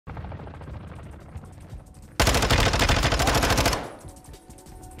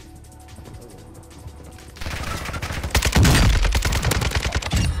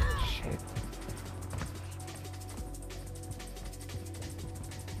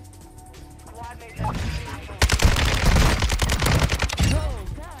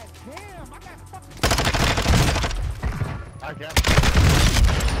I guess.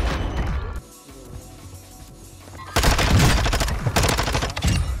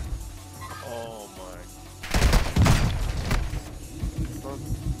 Oh my.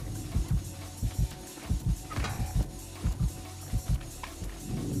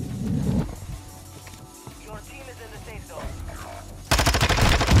 Your team is in the safe zone.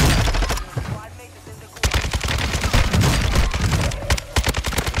 Squad mate is in the gulag.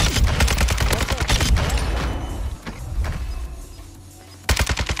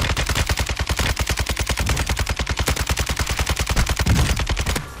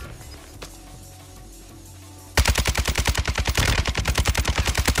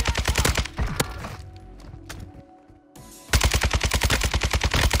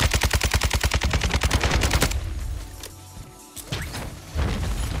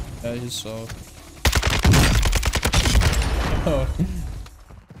 Yeah, he's soft. Oh.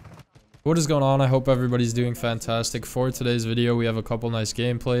 What is going on? I hope everybody's doing fantastic. For today's video, we have a couple nice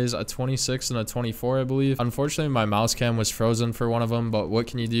gameplays, a 26 and a 24, I believe. Unfortunately, my mouse cam was frozen for one of them, but what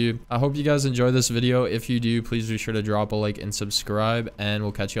can you do? I hope you guys enjoy this video. If you do, please be sure to drop a like and subscribe, and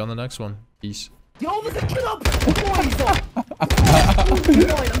we'll catch you on the next one. Peace. Yo, there's a kid up!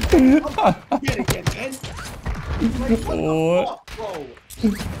 Get it, get it, man. What? Bro.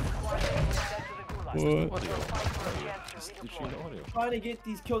 What? Trying to get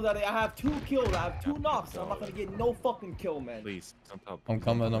these kills out of I have 2 kills, I have 2 knocks, so I'm not gonna get no fucking kill, man. Please, jump up. I'm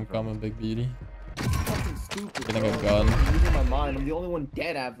coming, big beauty. Fucking stupid. Getting a bro. gun. I'm losing my mind. I'm the only one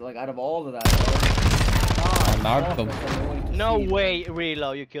dead out of all of that, bro. I knocked fuck, him. that's annoying to No see. way,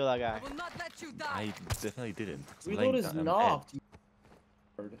 Reload, you kill that guy. I definitely didn't. Reload is knocked.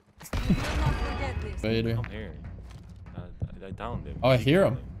 Vader. I'm here. I downed him. Oh, I hear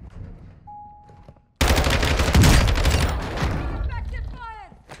him.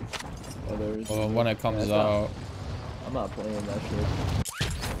 Oh, there is. Oh, when it comes out. I'm not playing that shit.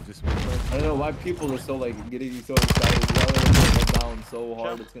 Just I don't know why people are so like getting so excited. Yelling and down so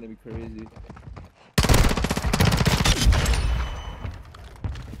hard, it's gonna be crazy.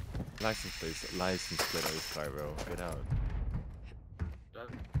 license plate on this car, bro. Get out.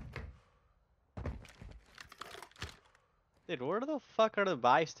 Dude, where the fuck are the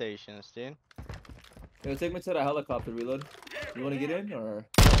buy stations, dude? Yo, take me to the helicopter, Reload. You wanna get in or?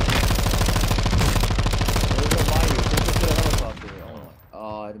 There's no buy here. Take me to the helicopter. Oh my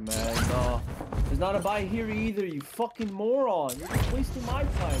god, man. No. There's not a buy here either, you fucking moron. You're just wasting my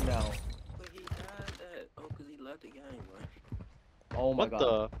time now. But he died that. Oh, because he left the game, bro. Oh my What god.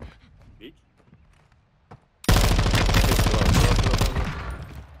 the?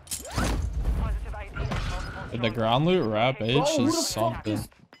 The ground loot wrap H Bro, who the is fuck something. is-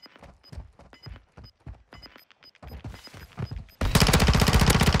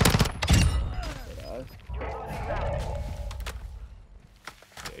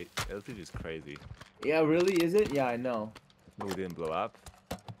 LT is crazy. Yeah, really? Is it? Yeah, I know. No, we didn't blow up.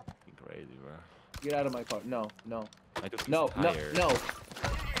 Fucking crazy, bro. Get out of my car. No, no. I just No, fixed the no, tire. no. I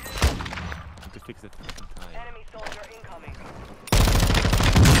just fixed the fucking tire. Enemy soldier incoming.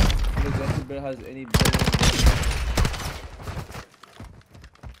 If that has any better.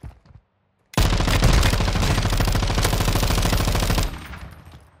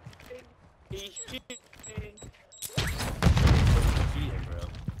 He's cheating. Cheating, bro.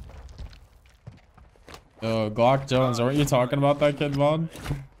 Yo, Glock Jones, weren't you talking about that kid, Vaughn?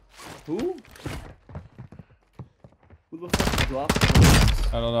 Who? Who the fuck dropped?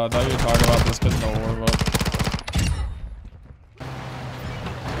 I don't know, I thought you were talking about this kid in the war, but...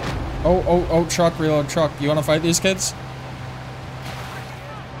 Oh, truck, reload, truck. You wanna fight these kids?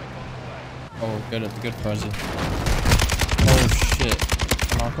 Oh, good present. Oh, shit.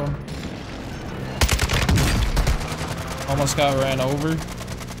 Knock him. Almost got ran over.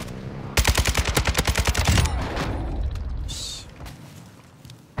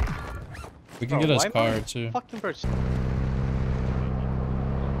 We can Bro, get his why am car I too. Fucking person.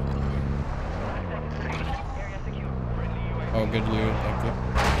 Oh, good loot. Thank you.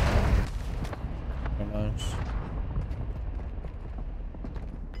 Very nice.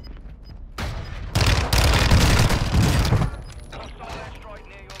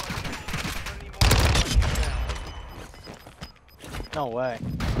 No way.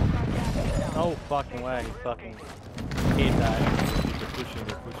 No fucking way. He fucking hate that. They're pushing.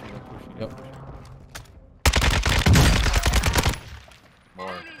 Yep.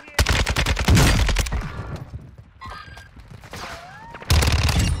 More.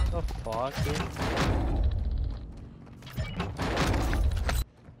 What the fuck, dude?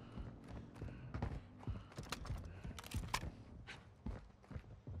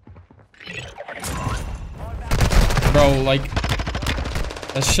 Bro, like,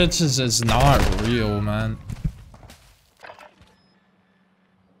 that shit just is not real, man.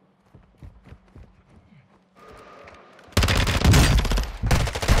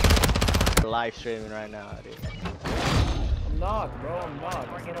 Live streaming right now, dude. I'm not, bro. I'm not.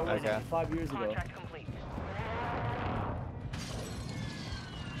 I said I was Okay. 5 years ago. Contract complete.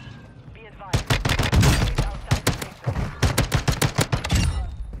 Be advised. Outside the safe zone.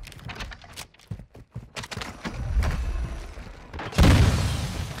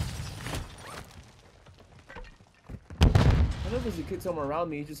 I know there's a kid somewhere around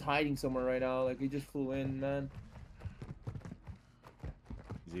me. He's just hiding somewhere right now. Like, he just flew in, man.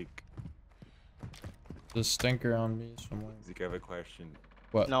 Zeek, There's a stinker on me somewhere. Zeek, I have a question.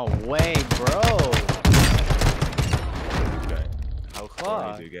 What? No way, bro. Okay. How Fuck.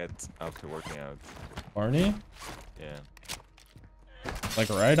 horny do you get after working out? Horny? Yeah. Like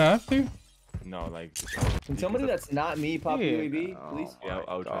right after? No, like. Can somebody that's not me pop Yeah. UAV, please? Yeah,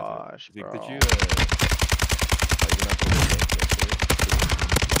 I'll try to. Gosh, Zeek, bro. did you? Are you gonna play the game yesterday?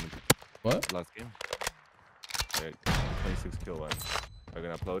 What? Last game? Like, 26 kill one. Are you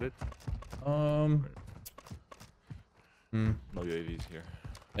gonna upload it? No UAVs here.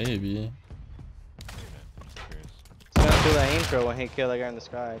 Maybe. Curious. He's gonna do that intro when he killed that guy in the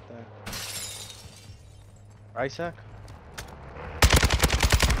sky, I think. Right, Zach?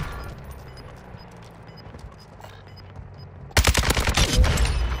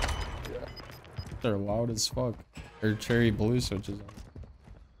 They're loud as fuck. Or cherry blue switches on.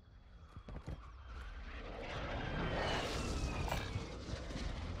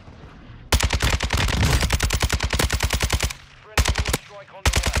 Friendly strike on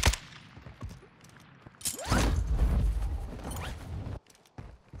the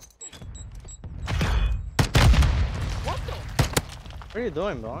What are you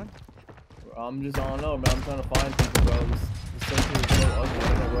doing, bro? I'm just, I don't know, man. I'm trying to find people, bro. This center is so ugly. I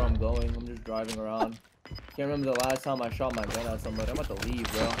don't know where I'm going. I'm just driving around. Can't remember the last time I shot my gun at somebody. I'm about to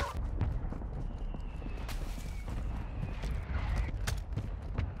leave, bro.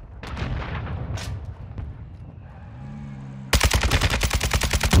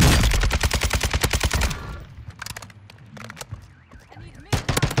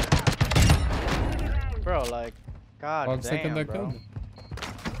 Bro, like, god I was thinking damn, that bro. could.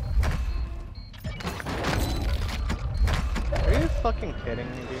 Are you fucking kidding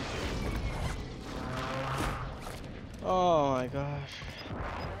me, dude? Oh my gosh.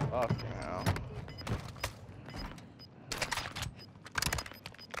 Fucking hell.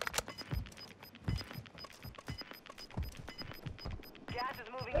 gas is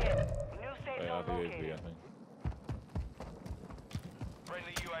moving in. New safe I zone have UAV, I located. think.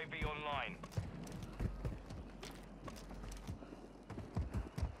 Friendly UAV online.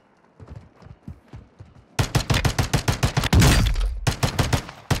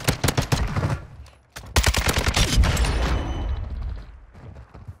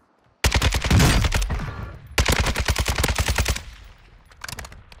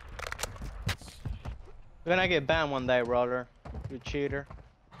 You're gonna get banned one day, brother. You cheater.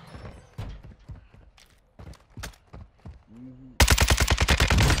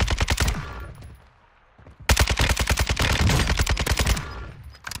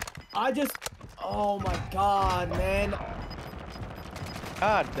 I just, oh my god, man.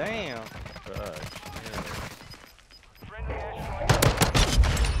 God damn. Gosh, Friendly airstrike.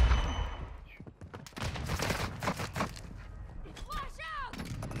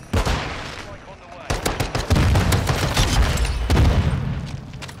 Strike on the way.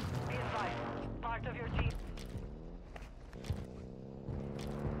 Be advised. Part of your team.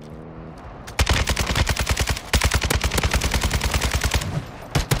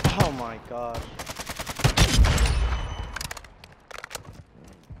 Oh my gosh.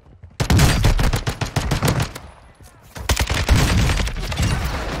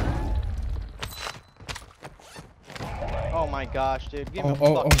 Oh my gosh, dude. Give me a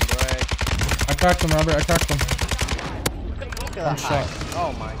fucking break. I cracked him, Robert. I cracked him. Look at One that shot. height.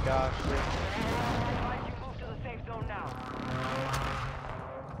 Oh my gosh, dude. Advise you move to the safe zone now.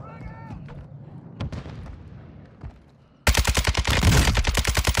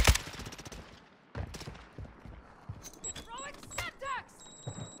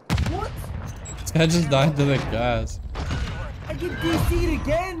 What? This guy just died to the gas. I get DC'd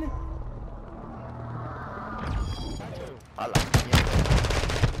again?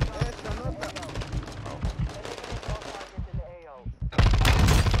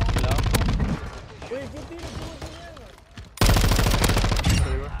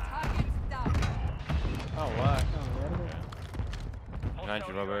 Oh wow. Behind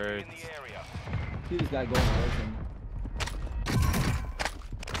you, Robert. In the area. See this guy going away from me.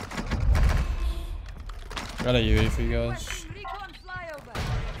 Got a UAV for you guys. Recon flyover.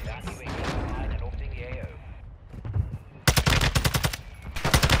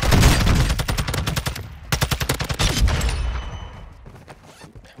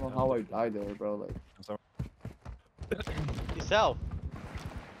 I don't know how I died there, bro. Like, Yourself.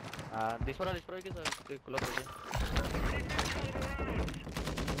 Dispara que se coloque ya.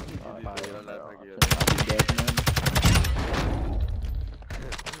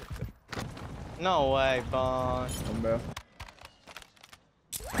 No way, Bon. bro.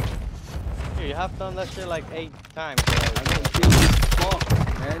 Dude, you have done that shit like 8 times, bro. I don't feel fuck,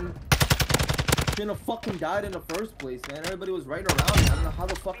 man. Shouldn't have fucking died in the first place, man. Everybody was right around me. I don't know how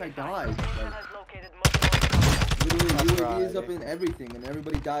the fuck I died. Like, Has located multiple. literally, That's UAV is right. up in everything, and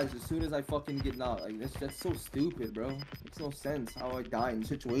everybody dies as soon as I fucking get knocked. Like, that's so stupid, bro. Makes no sense how I die in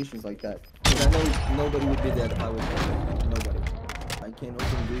situations like that. Because I know nobody would be dead if I was dead. Nobody. I can't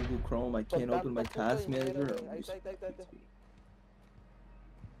open Google Chrome. I can't open my task manager.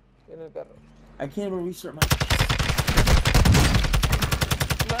 I can't even restart my.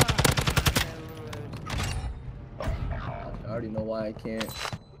 I already know why I can't.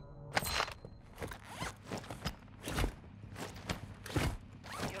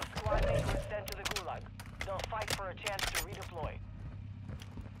 Your squad mate was sent to the gulag. They'll fight for a chance to redeploy.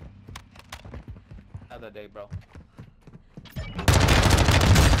 Another day, bro.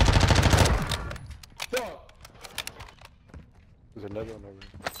 There's another one over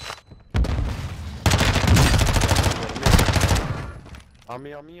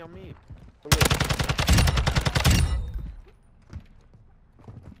here. On me.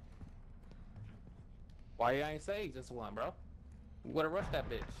 Why you ain't say just one, bro? You woulda rushed that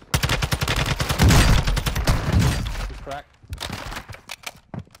bitch. He's cracked.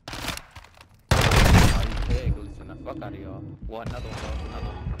 Oh, you pig, listen the fuck out of y'all. Well, another one, bro. Another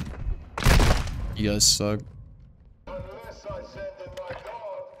one. You guys suck. Unless I send in my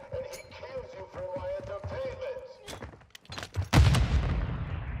dog and he kills you for my entertainment.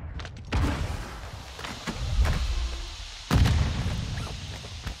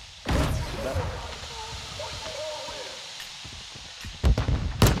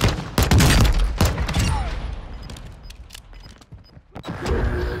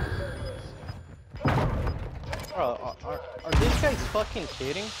 Bro, are these guys fucking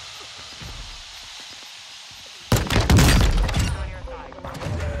cheating? On your side.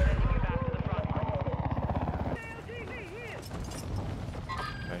 Sending you back to the front line.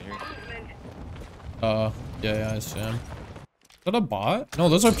 Right here. Yeah, I see him. Is that a bot? No,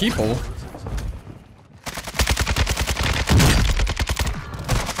 those are people.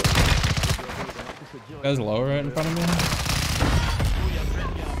 You guys low right in front of me?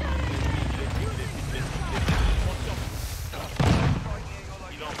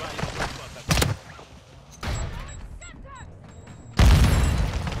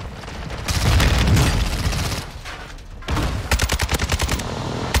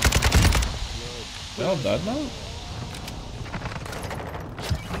 They all dead now?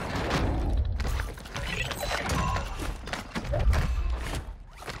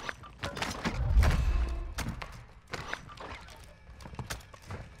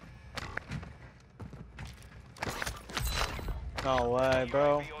 No way,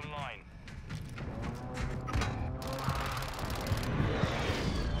 bro.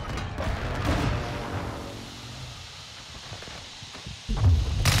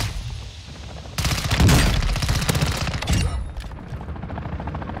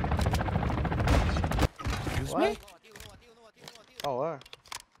 What? Oh, where?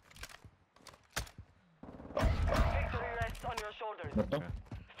 Victory rests on your shoulders. Okay.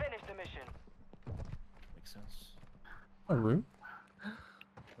 Finish the mission. Makes sense. Oh, rude.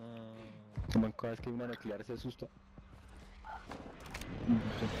 Como cada vez que hay una nuclear se asusta.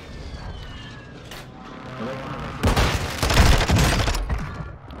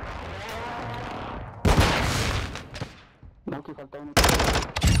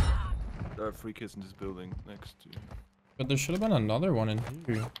 There are 3 kids in this building next to you. But there should have been another one in here.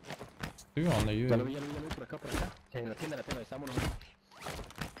 There's 2 on the U. Ya lo vi, por acá. En la tienda, estámonos.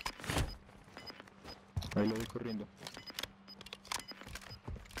 Ahí lo voy corriendo.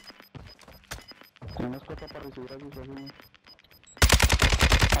 Con unas papas para recibir a sus vecinos.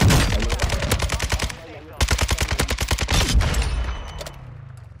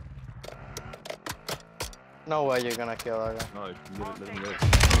 No way you're gonna kill that guy. No, let me live.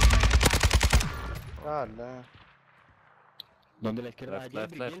 God damn. ¿Dónde a la izquierda?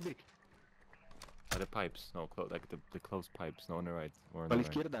 Left. By the pipes, no, like the closed pipes, no on the right. Or on A la the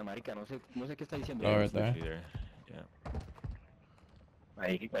right. izquierda, marica, no sé qué está diciendo. Oh, right there. Either. Yeah.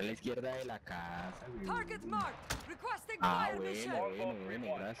 Ahí, a la izquierda de la casa, güey. Target marked. Requesting Ah, fire mission.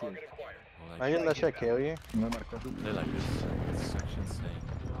 bueno, gracias. Well, I didn't let you kill you. Me marcó. they like this section saying.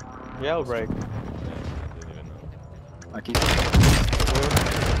 Yeah, break. Yeah, I didn't even know. Aquí.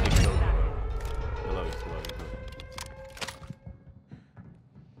 Below it, below it.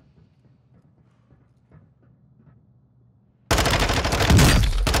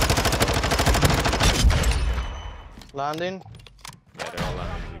 Landing. Yeah, they're all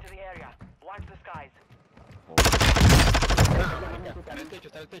landing. Into the area. Watch the skies.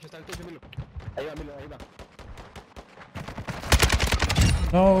 Está en el techo, Milo. Ahí va, Milo, ahí va.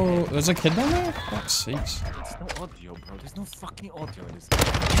 No, there's a kid down there? Fuck's sakes. There's no audio, bro. There's no fucking audio in this.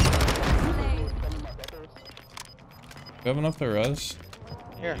 We have enough to res?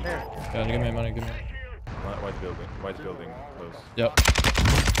 Here. Yeah, give me money, give me money. White building, close. Yep.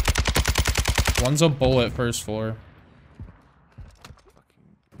 One's a bullet first floor.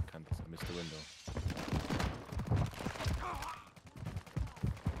 Fucking can't miss the window.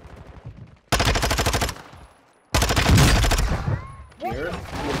 Here.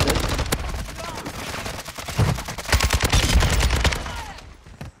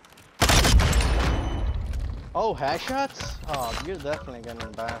 Oh, headshots? Oh, you're definitely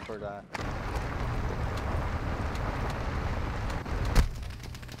getting banned for that.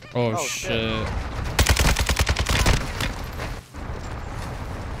 Oh, Oh, shit.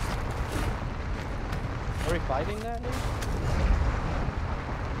 Are we fighting that, dude?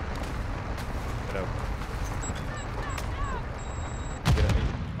 Get out. Get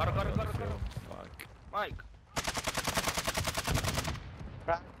out. Corre. Fuck. Mike.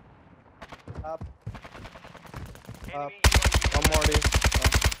 Crack. Up. Enemy One more, dude.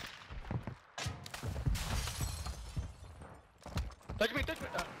 Touch me.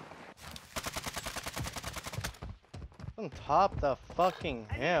 On top the fucking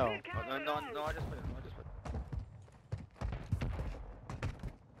hill. Oh, no, I just put it.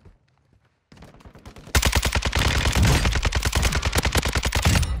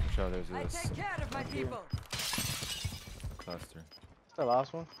 Sure, there's I this take care of my people. cluster. It's the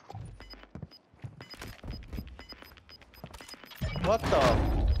last one. What the?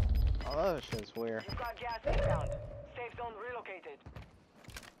 Oh, that shit's weird. You've got gas inbound. Safe zone relocated.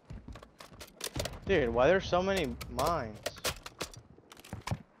 Dude, why there's so many mines?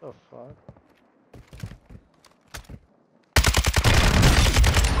 What the fuck?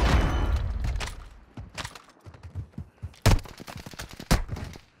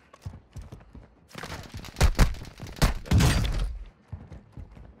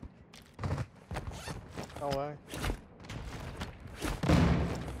 No way.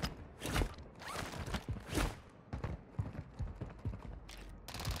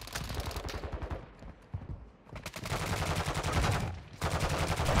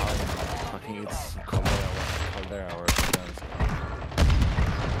 Fucking it's Caldera or guns.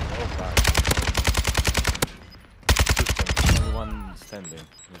 Oh fuck. Only one standing.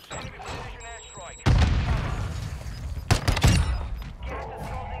 Precision airstrike. Gas is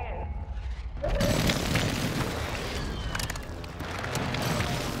closing in.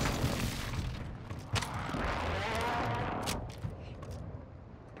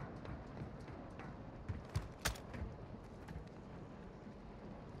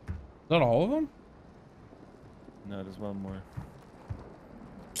 Is that all of them? No, there's one more.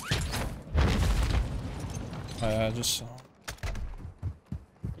 Oh, yeah, I just saw.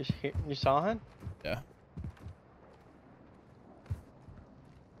 You saw him? Yeah.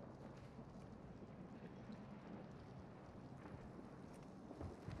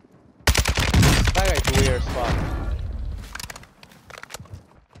 That guy's weird spot.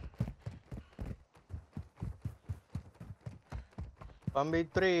 One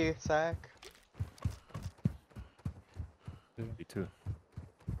B3, Zach. B2.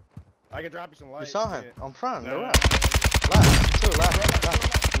 I can drop you some light. You saw him. On front, No. the left. Left. Two, left.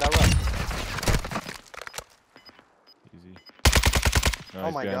 That right. Easy. Oh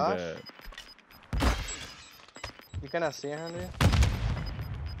he's my behind gosh. You cannot see him, dude?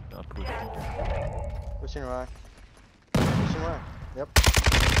 Not push. Pushing right. Pushing right. Yep.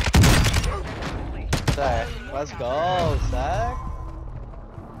 Zach. Let's go, Zach.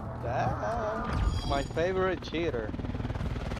 Zach. My favorite cheater.